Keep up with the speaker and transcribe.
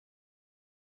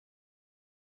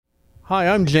Hi,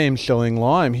 I'm James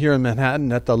Schilling-Law. I'm here in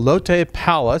Manhattan at the Lotte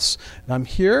Palace, and I'm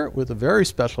here with a very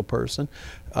special person,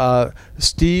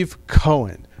 Steve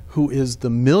Cohen, who is the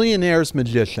Millionaire's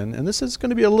Magician. And this is going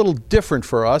to be a little different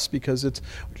for us because it's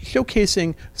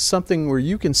showcasing something where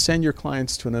you can send your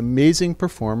clients to an amazing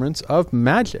performance of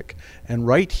magic. And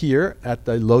right here at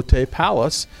the Lotte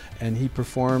Palace, and he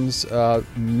performs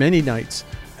many nights,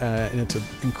 and it's an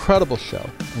incredible show.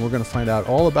 And we're going to find out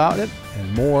all about it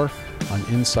and more on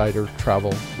Insider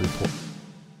Travel Report.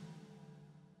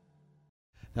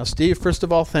 Now, Steve, first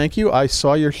of all, thank you. I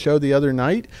saw your show the other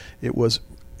night. It was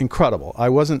incredible. I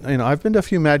wasn't, I've been to a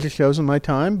few magic shows in my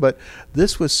time, but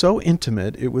this was so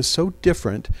intimate. It was so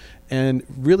different and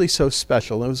really so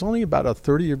special. It was only about a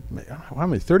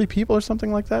 30 people or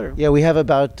something like that? Yeah, we have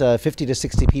about 50 to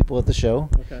 60 people at the show.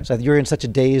 Okay. So you're in such a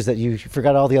daze that you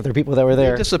forgot all the other people that were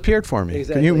there. They disappeared for me.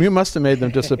 Exactly. You must have made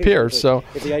them disappear. So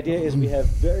but the idea is we have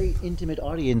very intimate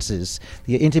audiences.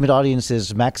 The intimate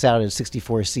audiences max out at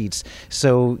 64 seats.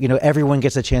 So, everyone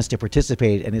gets a chance to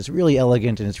participate, and it's really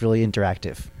elegant and it's really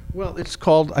interactive. Well, it's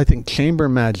called, I think, Chamber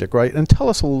Magic, right? And tell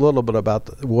us a little bit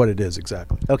about what it is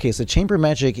exactly. Okay, so Chamber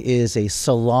Magic is a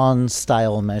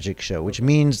salon-style magic show, which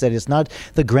means that it's not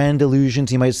the grand illusions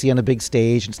you might see on a big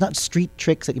stage. It's not street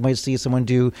tricks that you might see someone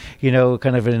do,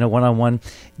 kind of in a one-on-one.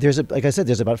 Like I said,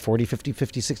 there's about 40,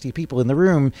 50, 60 people in the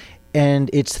room, and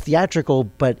it's theatrical,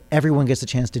 but everyone gets a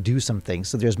chance to do something.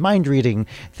 So there's mind reading,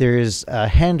 there's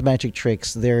hand magic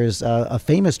tricks, there's a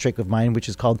famous trick of mine, which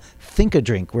is called Think a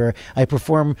Drink, where I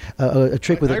perform a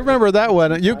trick with. I remember that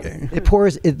one.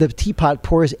 The teapot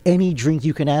pours any drink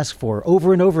you can ask for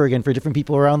over and over again for different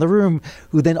people around the room,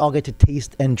 who then all get to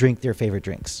taste and drink their favorite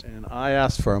drinks. And I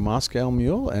asked for a Moscow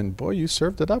Mule, and boy, you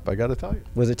served it up. I got to tell you.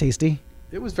 Was it tasty?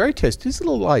 It was very tasty. Just a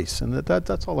little ice, and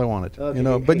that's all I wanted.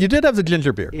 Okay. But you did have the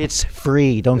ginger beer. It's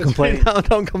free. Don't complain.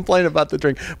 Don't complain about the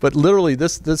drink. But literally,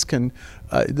 this can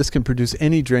produce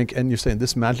any drink. And you're saying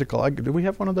this magical. Do we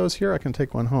have one of those here? I can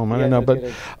take one home. I don't know.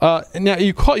 But now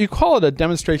you call it a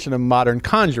demonstration of modern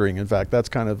conjuring. In fact, that's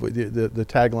kind of the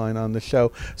tagline on the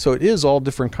show. So it is all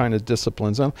different kind of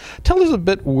disciplines. Tell us a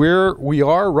bit where we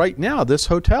are right now. This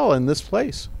hotel and this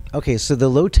place. Okay, so the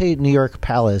Lotte New York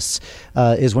Palace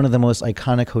is one of the most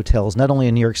iconic hotels, not only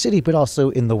in New York City, but also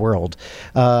in the world.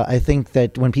 I think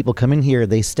that when people come in here,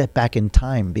 they step back in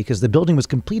time because the building was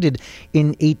completed in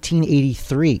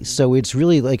 1883. So it's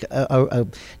really like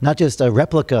not just a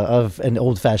replica of an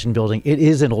old-fashioned building. It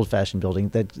is an old-fashioned building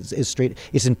that is straight.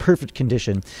 It's in perfect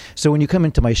condition. So when you come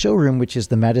into my showroom, which is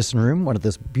the Madison Room, one of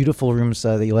those beautiful rooms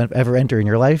that you'll ever enter in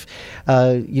your life,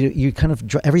 you kind of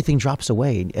everything drops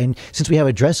away. And since we have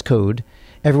a dress code,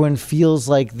 everyone feels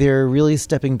like they're really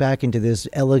stepping back into this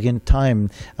elegant time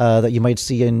that you might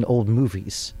see in old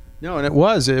movies. No, and it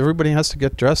was. Everybody has to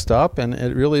get dressed up, and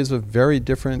it really is a very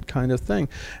different kind of thing.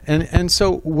 And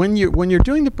so when you're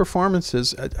doing the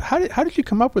performances, how did you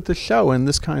come up with the show and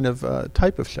this kind of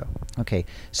type of show? Okay,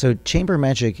 so Chamber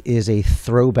Magic is a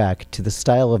throwback to the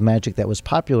style of magic that was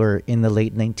popular in the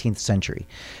late 19th century.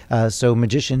 So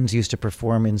magicians used to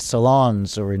perform in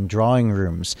salons or in drawing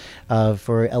rooms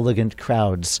for elegant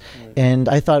crowds. Right. And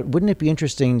I thought, wouldn't it be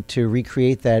interesting to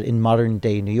recreate that in modern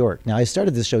day New York? Now, I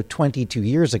started this show 22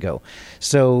 years ago.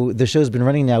 So the show's been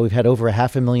running now. We've had over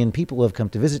 500,000 people who have come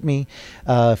to visit me,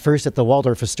 first at the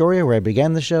Waldorf Astoria, where I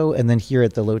began the show, and then here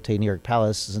at the Lotte New York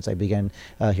Palace, since I began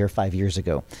here 5 years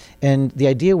ago. And the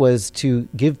idea was to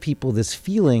give people this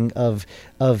feeling of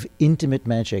intimate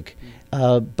magic,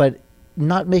 but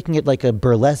not making it like a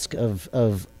burlesque of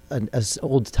an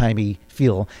old-timey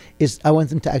feel. I want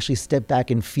them to actually step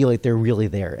back and feel like they're really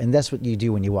there. And that's what you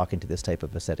do when you walk into this type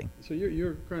of a setting. So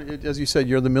you're as you said,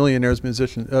 you're the Millionaire's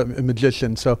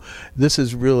magician. So this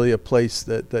is really a place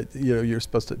that you're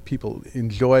supposed to, people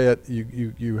enjoy it.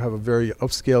 You have a very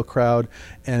upscale crowd,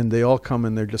 and they all come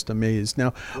and they're just amazed.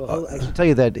 Now, well, I should tell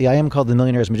you that I am called the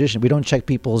Millionaire's Magician. We don't check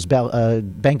people's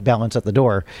bank balance at the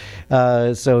door.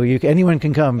 So anyone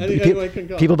can come. Anyone can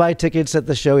come. People buy tickets at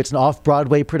the show. It's an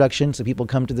off-Broadway production, so people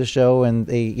come to the show and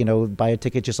they, buy a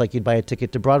ticket just like you'd buy a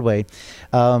ticket to Broadway.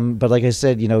 But like I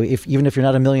said, even if you're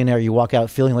not a millionaire, you walk out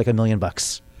feeling like $1 million.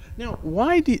 Now,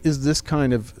 why is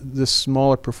this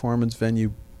smaller performance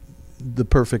venue the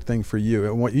perfect thing for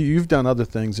you? And you've done other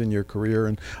things in your career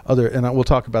and we'll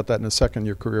talk about that in a second,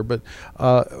 your career, but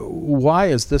why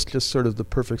is this just sort of the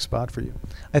perfect spot for you?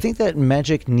 I think that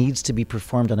magic needs to be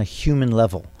performed on a human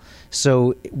level.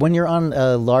 So when you're on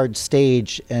a large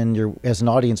stage and you're, as an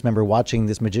audience member, watching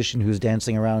this magician who's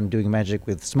dancing around doing magic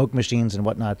with smoke machines and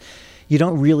whatnot, you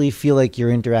don't really feel like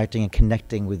you're interacting and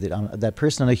connecting with that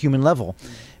person on a human level.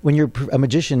 When you're a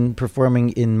magician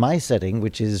performing in my setting,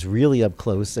 which is really up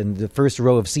close, and the first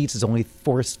row of seats is only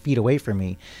 4 feet away from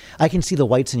me, I can see the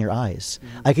whites in your eyes.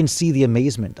 I can see the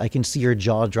amazement. I can see your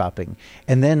jaw dropping.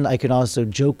 And then I can also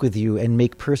joke with you and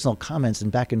make personal comments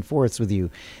and back and forths with you.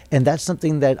 And that's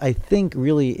something that I think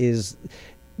really is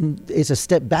a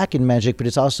step back in magic, but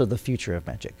it's also the future of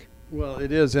magic. Well,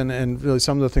 it is, and really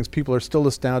some of the things, people are still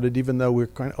astounded, even though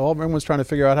everyone's trying to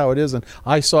figure out how it is. And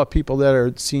I saw people that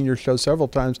are seen your show several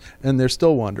times, and they're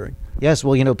still wondering. Yes,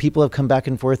 well, people have come back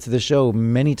and forth to the show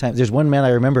many times. There's one man I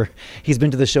remember, he's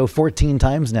been to the show 14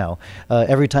 times now,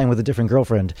 every time with a different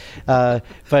girlfriend. But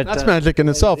that's magic in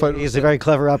itself. He's a very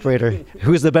clever operator.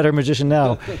 Who's the better magician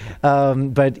now?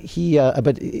 But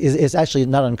it's actually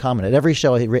not uncommon. At every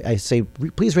show, I say,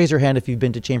 please raise your hand if you've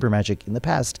been to chamber magic in the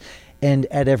past. And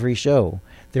at every show,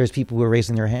 there's people who are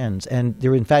raising their hands. And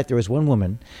in fact, there was one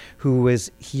woman who was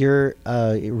here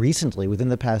recently, within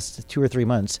the past 2 or 3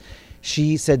 months.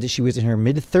 She said that she was in her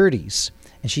mid-30s,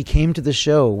 and she came to the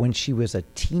show when she was a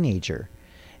teenager.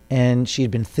 And she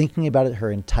had been thinking about it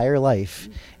her entire life,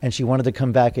 and she wanted to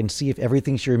come back and see if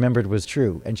everything she remembered was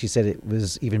true. And she said it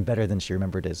was even better than she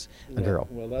remembered as a girl.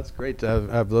 Well, that's great to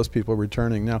have those people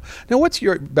returning now. Now, what's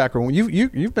your background?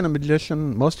 You've been a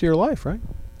magician most of your life, right?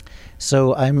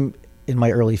 So I'm in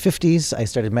my early 50s. I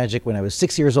started magic when I was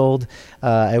 6 years old.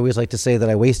 I always like to say that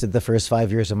I wasted the first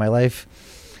 5 years of my life.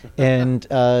 And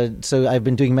so I've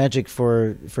been doing magic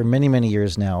for many, many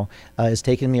years now. It's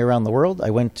taken me around the world. I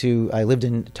lived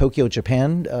in Tokyo,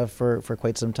 Japan for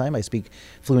quite some time. I speak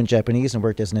fluent Japanese and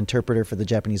worked as an interpreter for the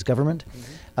Japanese government.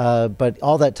 But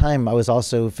all that time, I was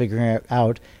also figuring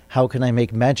out how can I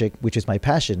make magic, which is my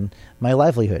passion, my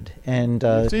livelihood. And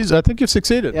I think you've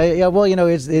succeeded. Yeah. Well,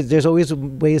 there's always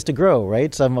ways to grow,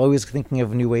 right? So I'm always thinking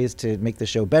of new ways to make the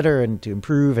show better and to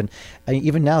improve. And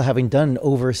even now, having done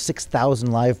over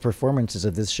 6,000 live performances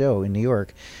of this show in New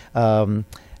York, I'm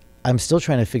still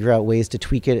trying to figure out ways to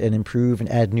tweak it and improve and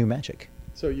add new magic.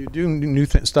 So you do new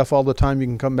stuff all the time. You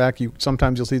can come back.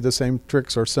 Sometimes you'll see the same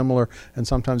tricks or similar, and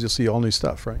sometimes you'll see all new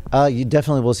stuff, right? You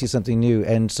definitely will see something new.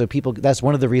 And so that's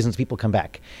one of the reasons people come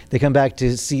back. They come back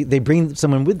to see, they bring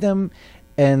someone with them,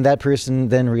 and that person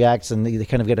then reacts, and they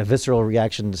kind of get a visceral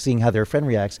reaction to seeing how their friend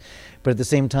reacts. But at the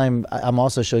same time, I'm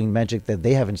also showing magic that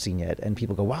they haven't seen yet, and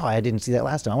people go, "Wow, I didn't see that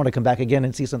last time. I want to come back again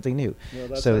and see something new."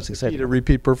 Well, so it's exciting. Key to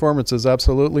repeat performances,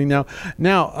 absolutely. Now,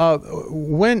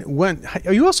 when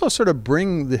you also sort of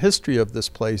bring the history of this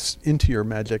place into your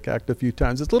magic act a few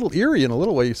times. It's a little eerie in a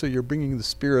little way. So you're bringing the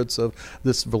spirits of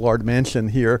this Villard mansion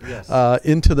here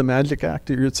into the magic act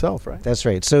itself, right? That's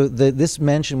right. So this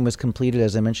mansion was completed,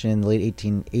 as I mentioned, in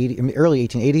the early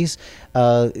 1880s.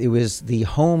 It was the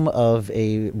home of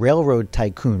a railroad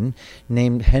tycoon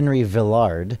named Henry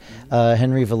Villard.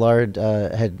 Henry Villard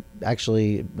had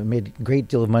actually made a great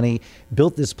deal of money,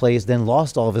 built this place, then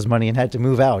lost all of his money and had to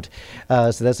move out.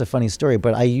 So that's a funny story.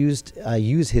 But I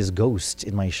use his ghost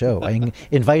in my show. I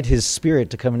invite his spirit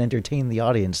to come and entertain the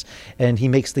audience, and he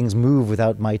makes things move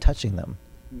without my touching them.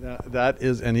 That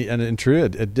is, and true,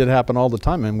 it did happen all the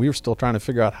time, and we were still trying to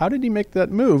figure out how did he make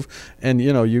that move. And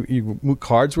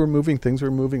cards were moving, things were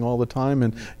moving all the time,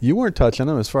 and you weren't touching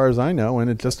them, as far as I know,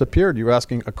 and it just appeared. You were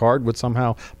asking a card would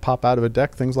somehow pop out of a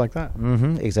deck, things like that.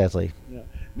 Mm-hmm, exactly. Yeah.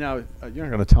 Now, you're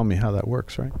not going to tell me how that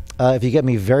works, right? If you get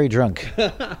me very drunk.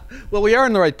 Well, we are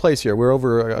in the right place here. We're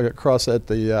over across at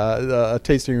the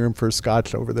tasting room for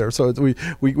scotch over there. So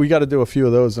we got to do a few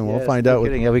of those, and we'll find out.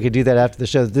 Yeah, we could do that after the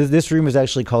show. This room is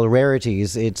actually called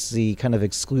Rarities. It's the kind of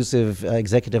exclusive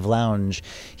executive lounge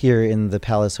here in the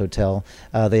Palace Hotel.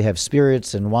 They have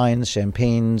spirits and wines,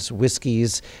 champagnes,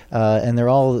 whiskeys, and they're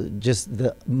all just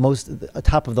the most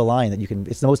top of the line that you can.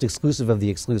 It's the most exclusive of the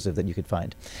exclusive that you could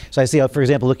find. So I see, for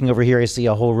example, looking over here, I see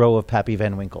a whole row of Pappy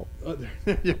Van Winkle.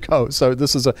 There you go. So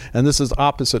this is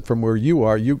opposite from where you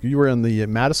are. You were in the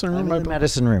Madison room. I'm in the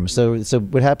Madison room. So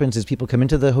what happens is people come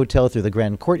into the hotel through the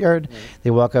grand courtyard. Right.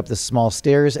 They walk up the small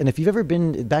stairs, and if you've ever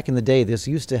been back in the day, this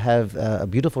used to have a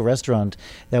beautiful restaurant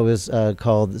that was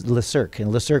called Le Cirque,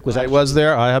 and Le Cirque was. I was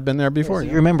there. I have been there before. So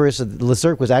you remember, so Le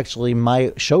Cirque was actually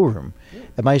my showroom.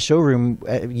 My showroom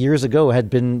years ago had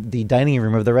been the dining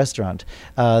room of the restaurant.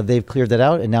 They've cleared that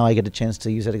out, and now I get a chance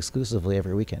to use it exclusively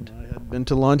every weekend. I had been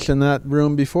to lunch in that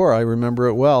room before. I remember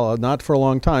it well. Not for a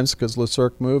long time because Le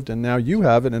Cirque moved, and now you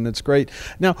have it, and it's great.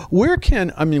 Now,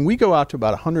 we go out to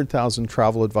about 100,000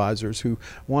 travel advisors who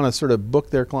want to sort of book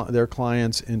their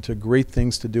clients into great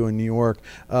things to do in New York.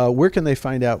 Where can they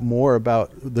find out more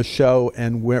about the show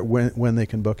and when they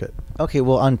can book it? Okay,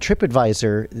 well, on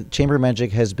TripAdvisor, Chamber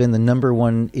Magic has been the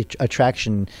 #1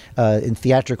 attraction in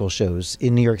theatrical shows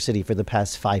in New York City for the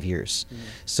past 5 years.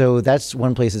 So that's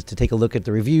one place is to take a look at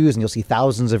the reviews, and you'll see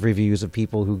thousands of reviews of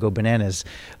people who go bananas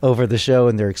over the show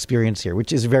and their experience here,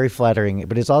 which is very flattering.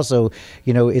 But it's also,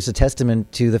 it's a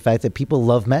testament to the fact that people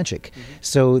love magic.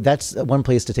 So that's one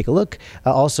place to take a look.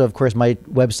 Also, of course, my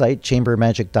website,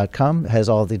 chambermagic.com, has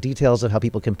all the details of how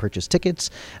people can purchase tickets.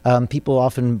 People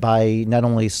often buy not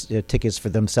only tickets for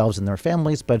themselves and their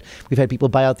families, but we've had people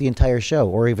buy out the entire show,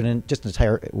 or even just an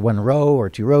entire 1 row or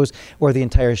 2 rows, or the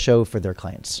entire show for their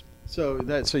clients. So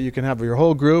you can have your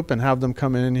whole group and have them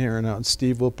come in here, and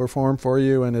Steve will perform for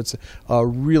you, and it's a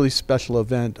really special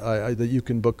event that you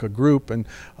can book a group and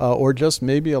or just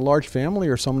maybe a large family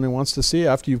or someone who wants to see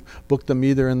after you've booked them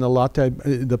either in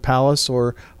the Palace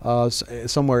or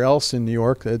somewhere else in New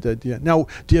York. Now,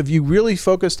 have you really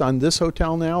focused on this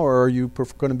hotel now, or are you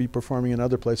going to be performing in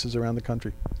other places around the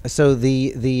country? So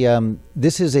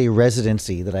this is a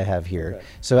residency that I have here. Okay.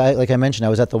 So like I mentioned, I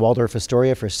was at the Waldorf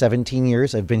Astoria for 17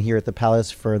 years. I've been here at the Palace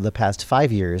for the past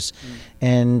 5 years.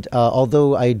 And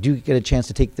although I do get a chance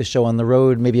to take the show on the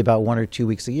road maybe about 1 or 2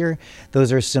 weeks a year,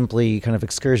 those are simply kind of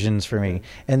excursions for me.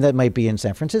 And that might be in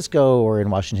San Francisco or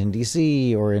in Washington,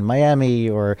 D.C. or in Miami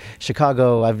or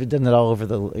Chicago. I've done it all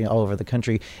over the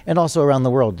country, and also around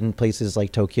the world in places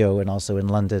like Tokyo and also in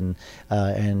London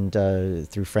and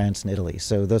through France and Italy.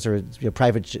 So those are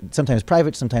private, sometimes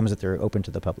that they're open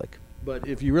to the public. But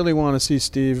if you really want to see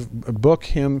Steve, book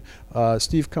him,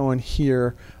 Steve Cohen,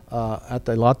 here at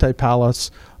the Latte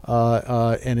Palace,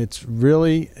 and it's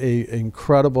really an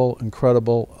incredible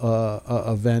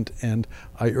event, and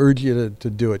I urge you to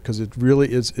do it because it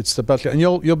really is. It's the best, and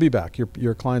you'll be back.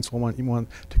 Your clients will want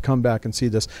to come back and see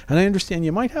this. And I understand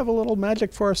you might have a little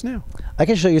magic for us now. I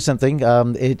can show you something.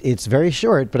 It's very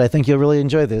short, but I think you'll really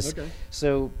enjoy this. Okay.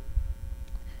 So.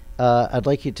 I'd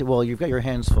like you to. Well, you've got your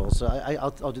hands full, so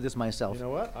I'll do this myself. You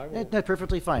know what? I will. That's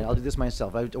perfectly fine. I'll do this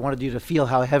myself. I wanted you to feel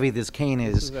how heavy this cane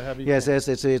is. This is a heavy yes, cane.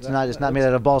 Yes, it's not made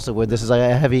out of balsa wood. This is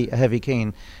a heavy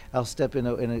cane. I'll step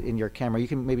in your camera. You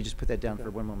can maybe just put that down for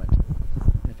one moment.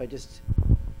 And if I just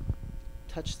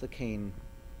touch the cane,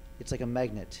 it's like a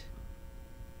magnet.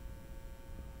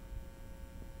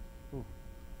 Ooh.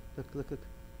 Look.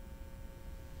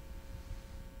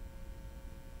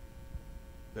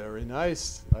 Very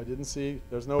nice. I didn't see.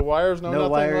 There's no wires, no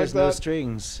nothing wires, like that. no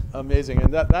strings. Amazing,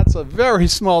 and that's a very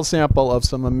small sample of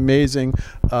some amazing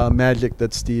magic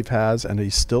that Steve has, and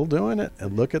he's still doing it.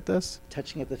 And look at this.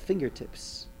 Touching at the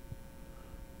fingertips.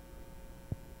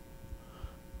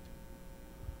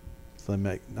 It's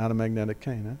not a magnetic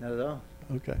cane, huh? Not at all.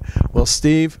 Okay. Well,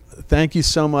 Steve, thank you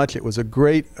so much. It was a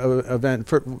great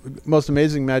event. Most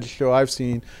amazing magic show I've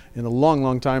seen in a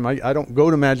long time. I don't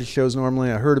go to magic shows normally.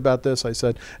 I heard about this. I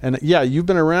said, and yeah, you've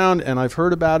been around and I've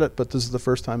heard about it, but this is the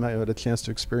first time I had a chance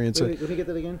to experience it. Let me get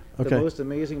that again. Okay. The most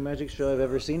amazing magic show I've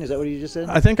ever seen. Is that what you just said?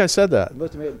 I think I said that.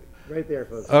 Most amazing. Right there,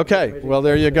 folks. Okay. Well,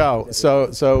 there you go. So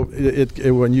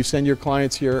when you send your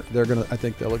clients here, I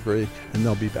think they'll agree and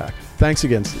they'll be back. Thanks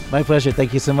again, Steve. My pleasure.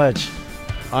 Thank you so much.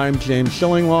 I'm James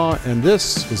Schillinglaw, and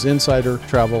this is Insider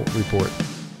Travel Report.